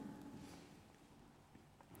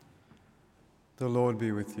The Lord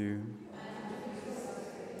be with you.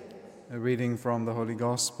 A reading from the Holy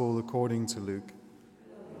Gospel according to Luke.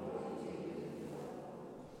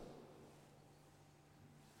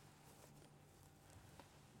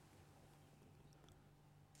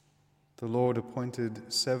 The Lord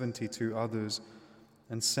appointed 72 others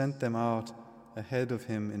and sent them out ahead of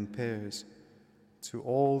him in pairs to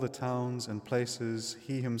all the towns and places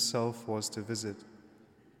he himself was to visit.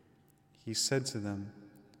 He said to them,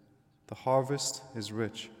 "The harvest is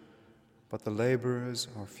rich, but the laborers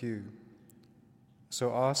are few.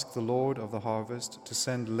 So ask the Lord of the harvest to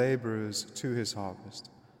send laborers to his harvest.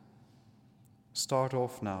 Start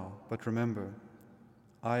off now, but remember,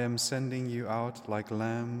 I am sending you out like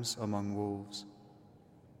lambs among wolves.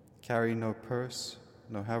 Carry no purse,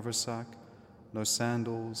 no haversack, no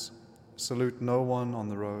sandals, salute no one on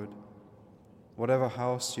the road. Whatever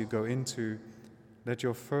house you go into, let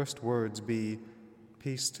your first words be,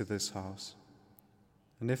 'Peace to this house.'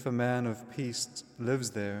 And if a man of peace lives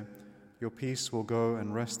there, your peace will go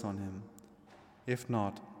and rest on him. If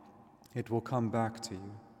not, it will come back to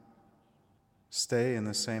you. Stay in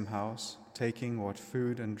the same house, taking what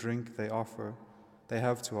food and drink they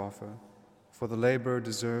have to offer, for the laborer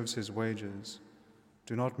deserves his wages.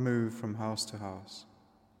 Do not move from house to house.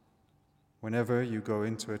 Whenever you go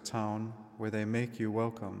into a town where they make you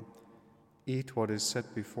welcome, eat what is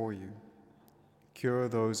set before you. Cure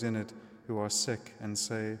those in it who are sick and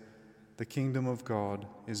say, 'The kingdom of God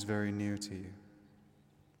is very near to you.'"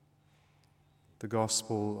 The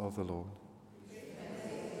Gospel of the Lord.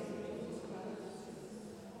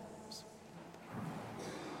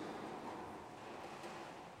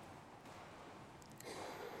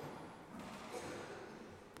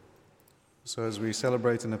 So as we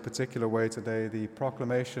celebrate in a particular way today the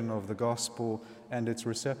proclamation of the gospel and its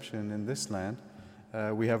reception in this land,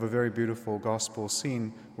 we have a very beautiful gospel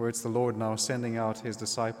scene where it's the Lord now sending out his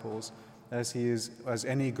disciples as he is, as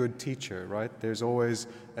any good teacher, right? There's always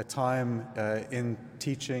a time in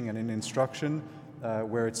teaching and in instruction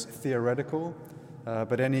where it's theoretical,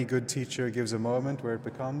 but any good teacher gives a moment where it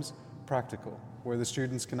becomes practical, where the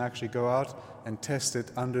students can actually go out and test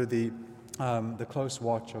it under the close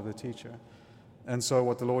watch of the teacher. And so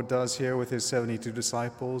what the Lord does here with his 72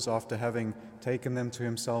 disciples, after having taken them to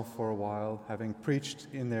himself for a while, having preached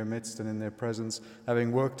in their midst and in their presence,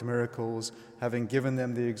 having worked miracles, having given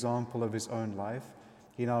them the example of his own life,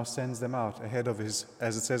 he now sends them out ahead of his,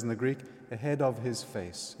 as it says in the Greek, ahead of his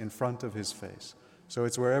face, in front of his face. So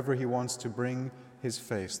it's wherever he wants to bring his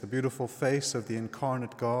face, the beautiful face of the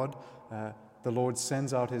incarnate God. The Lord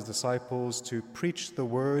sends out his disciples to preach the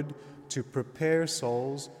word, to prepare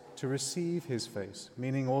souls to receive his face,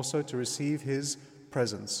 meaning also to receive his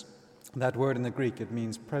presence. That word in the Greek, it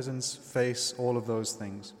means presence, face, all of those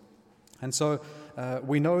things. And so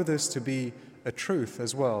we know this to be a truth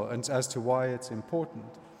as well, and as to why it's important.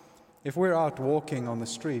 If we're out walking on the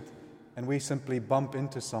street and we simply bump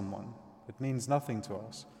into someone, it means nothing to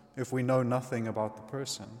us if we know nothing about the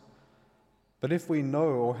person. But if we know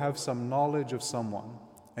or have some knowledge of someone,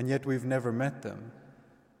 and yet we've never met them,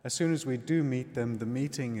 as soon as we do meet them, the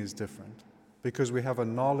meeting is different, because we have a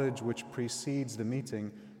knowledge which precedes the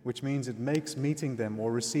meeting, which means it makes meeting them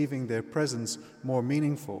or receiving their presence more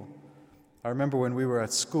meaningful. I remember when we were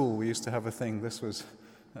at school, we used to have a thing,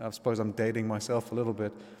 I suppose I'm dating myself a little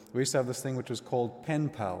bit, we used to have this thing which was called pen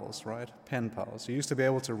pals, right? Pen pals. You used to be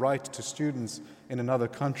able to write to students in another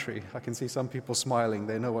country. I can see some people smiling,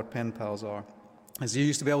 they know what pen pals are. As you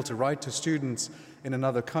used to be able to write to students in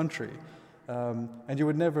another country, and you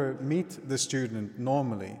would never meet the student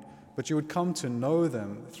normally, but you would come to know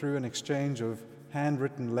them through an exchange of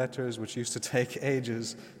handwritten letters, which used to take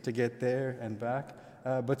ages to get there and back.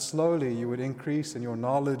 But slowly you would increase in your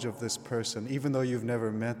knowledge of this person, even though you've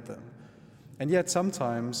never met them. And yet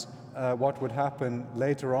sometimes what would happen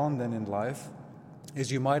later on then in life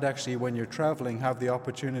is you might actually, when you're traveling, have the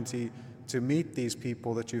opportunity to meet these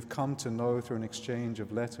people that you've come to know through an exchange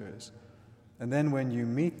of letters. And then when you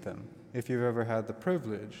meet them, if you've ever had the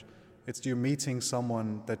privilege, it's you meeting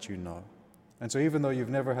someone that you know. And so even though you've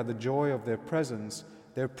never had the joy of their presence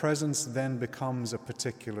then becomes a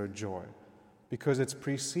particular joy, because it's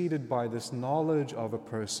preceded by this knowledge of a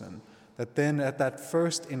person that then at that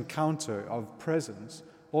first encounter of presence,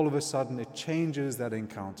 all of a sudden it changes that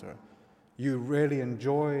encounter. You really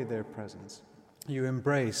enjoy their presence. You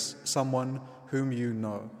embrace someone whom you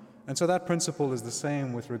know. And so that principle is the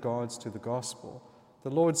same with regards to the gospel. The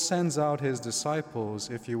Lord sends out his disciples,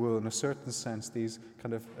 if you will, in a certain sense, these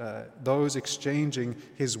kind of those exchanging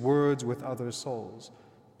his words with other souls,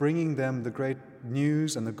 bringing them the great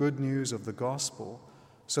news and the good news of the gospel,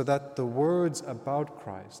 so that the words about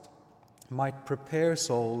Christ, might prepare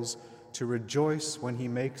souls to rejoice when he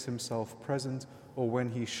makes himself present or when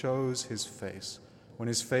he shows his face, when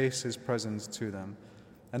his face is present to them.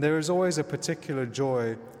 And there is always a particular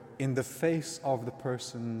joy in the face of the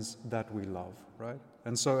persons that we love, right?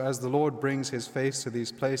 And so as the Lord brings his face to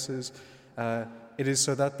these places, it is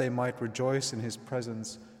so that they might rejoice in his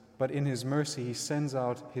presence. But in his mercy, he sends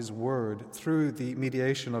out his word through the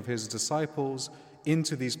mediation of his disciples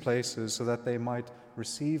into these places so that they might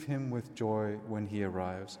receive him with joy when he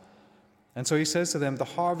arrives. And so he says to them, the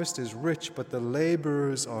harvest is rich, but the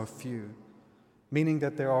laborers are few, meaning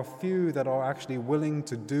that there are few that are actually willing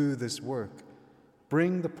to do this work,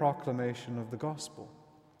 bring the proclamation of the gospel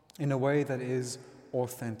in a way that is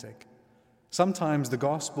authentic. Sometimes the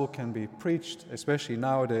gospel can be preached, especially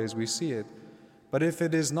nowadays we see it, but if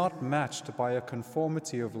it is not matched by a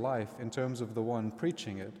conformity of life in terms of the one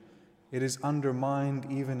preaching it, it is undermined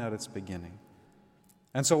even at its beginning.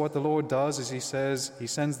 And so what the Lord does is he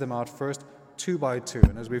sends them out first 2 by 2.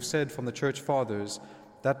 And as we've said from the church fathers,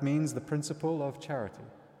 that means the principle of charity.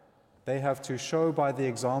 They have to show by the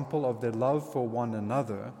example of their love for one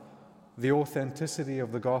another the authenticity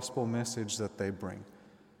of the gospel message that they bring.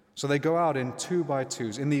 So they go out in 2 by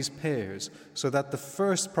 2s, in these pairs, so that the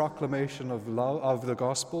first proclamation of love of the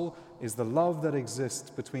gospel is the love that exists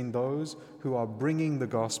between those who are bringing the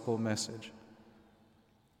gospel message.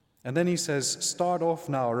 And then he says, start off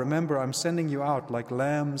now. Remember, I'm sending you out like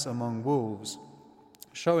lambs among wolves,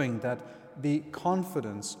 showing that the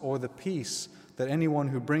confidence or the peace that anyone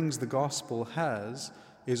who brings the gospel has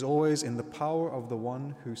is always in the power of the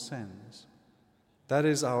one who sends. That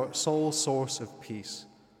is our sole source of peace.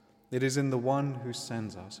 It is in the one who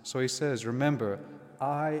sends us. So he says, remember,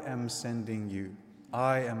 I am sending you.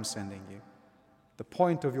 I am sending you. The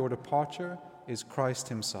point of your departure is Christ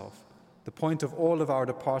himself. The point of all of our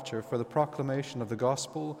departure for the proclamation of the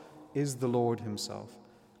gospel is the Lord himself.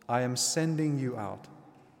 I am sending you out.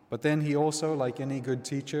 But then he also, like any good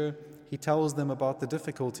teacher, he tells them about the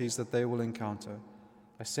difficulties that they will encounter.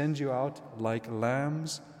 I send you out like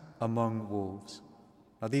lambs among wolves.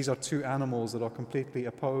 Now these are 2 animals that are completely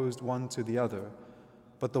opposed one to the other,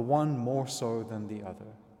 but the one more so than the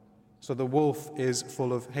other. So the wolf is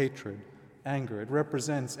full of hatred, anger. It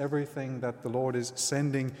represents everything that the Lord is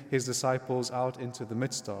sending his disciples out into the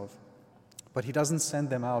midst of. But he doesn't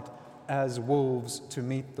send them out as wolves to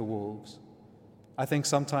meet the wolves. I think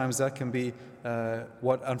sometimes that can be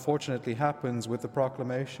what unfortunately happens with the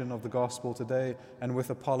proclamation of the gospel today and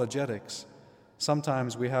with apologetics.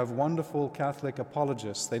 Sometimes we have wonderful Catholic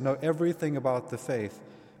apologists. They know everything about the faith,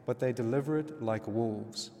 but they deliver it like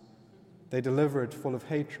wolves. They deliver it full of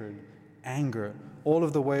hatred, anger, all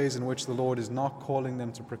of the ways in which the Lord is not calling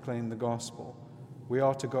them to proclaim the gospel. We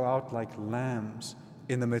are to go out like lambs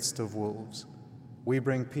in the midst of wolves. We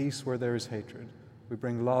bring peace where there is hatred. We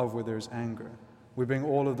bring love where there is anger. We bring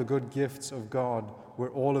all of the good gifts of God where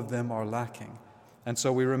all of them are lacking. And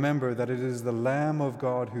so we remember that it is the Lamb of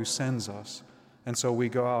God who sends us. And so we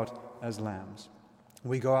go out as lambs.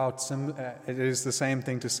 We go out, it is the same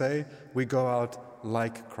thing to say, we go out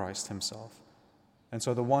like Christ himself. And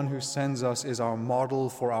so the one who sends us is our model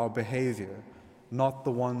for our behavior, not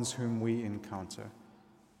the ones whom we encounter.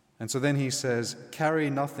 And so then he says, carry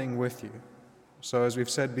nothing with you. So as we've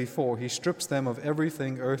said before, he strips them of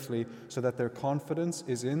everything earthly so that their confidence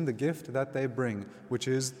is in the gift that they bring, which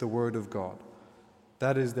is the word of God.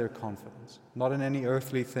 That is their confidence, not in any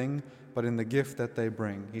earthly thing, but in the gift that they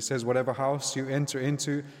bring. He says, whatever house you enter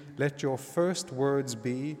into, let your first words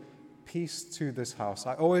be, peace to this house.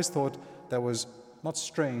 I always thought that was not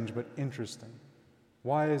strange, but interesting.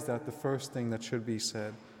 Why is that the first thing that should be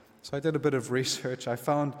said? So I did a bit of research. I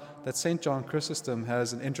found that St. John Chrysostom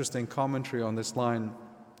has an interesting commentary on this line.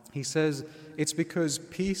 He says, it's because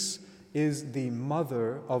peace is the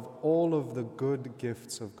mother of all of the good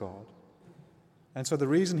gifts of God. And so the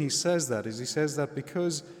reason he says that is he says that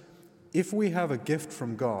because if we have a gift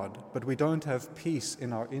from God, but we don't have peace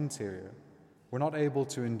in our interior, we're not able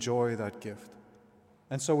to enjoy that gift.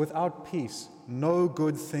 And so without peace, no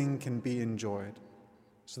good thing can be enjoyed.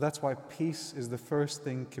 So that's why peace is the first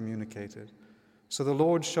thing communicated. So the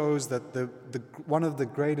Lord shows that one of the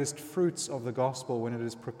greatest fruits of the gospel when it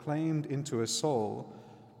is proclaimed into a soul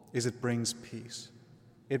is it brings peace.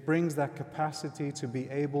 It brings that capacity to be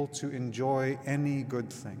able to enjoy any good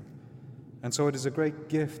thing. And so it is a great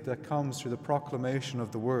gift that comes through the proclamation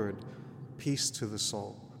of the word, peace to the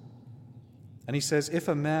soul. And he says, if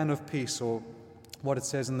a man of peace, or what it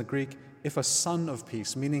says in the Greek, if a son of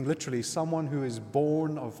peace, meaning literally someone who is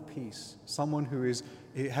born of peace, someone who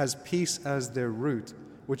has peace as their root,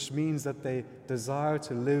 which means that they desire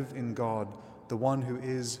to live in God, the one who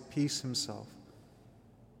is peace himself.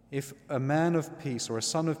 If a man of peace or a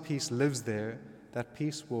son of peace lives there, that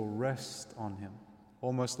peace will rest on him,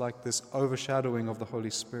 almost like this overshadowing of the Holy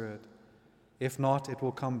Spirit. If not, it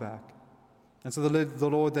will come back. And so the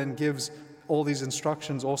Lord then gives all these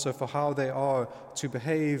instructions also for how they are to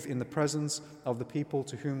behave in the presence of the people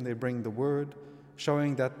to whom they bring the word,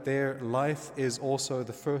 showing that their life is also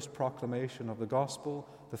the first proclamation of the gospel,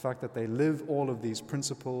 the fact that they live all of these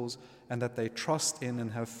principles and that they trust in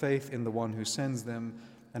and have faith in the one who sends them,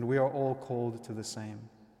 and we are all called to the same.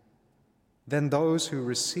 Then those who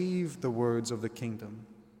receive the words of the kingdom,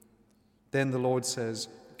 then the Lord says,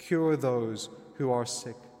 cure those who are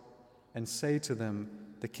sick and say to them,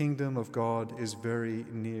 the kingdom of God is very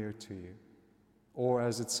near to you. Or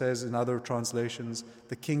as it says in other translations,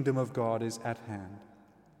 the kingdom of God is at hand.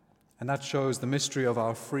 And that shows the mystery of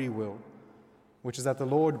our free will, which is that the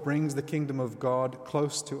Lord brings the kingdom of God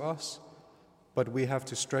close to us, but we have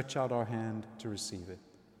to stretch out our hand to receive it.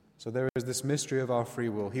 So there is this mystery of our free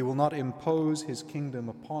will. He will not impose his kingdom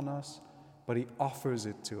upon us, but he offers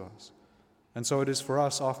it to us. And so it is for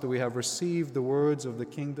us, after we have received the words of the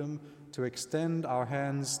kingdom, to extend our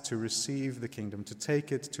hands to receive the kingdom, to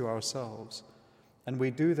take it to ourselves. And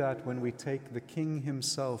we do that when we take the King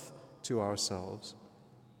himself to ourselves.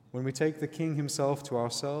 When we take the King himself to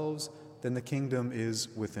ourselves, then the kingdom is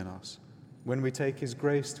within us. When we take his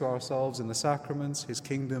grace to ourselves in the sacraments, his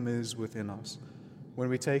kingdom is within us. When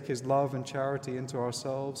we take his love and charity into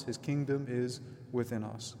ourselves, his kingdom is within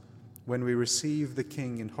us. When we receive the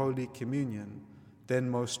King in Holy Communion, then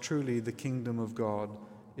most truly the kingdom of God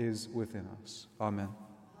is within us. Amen.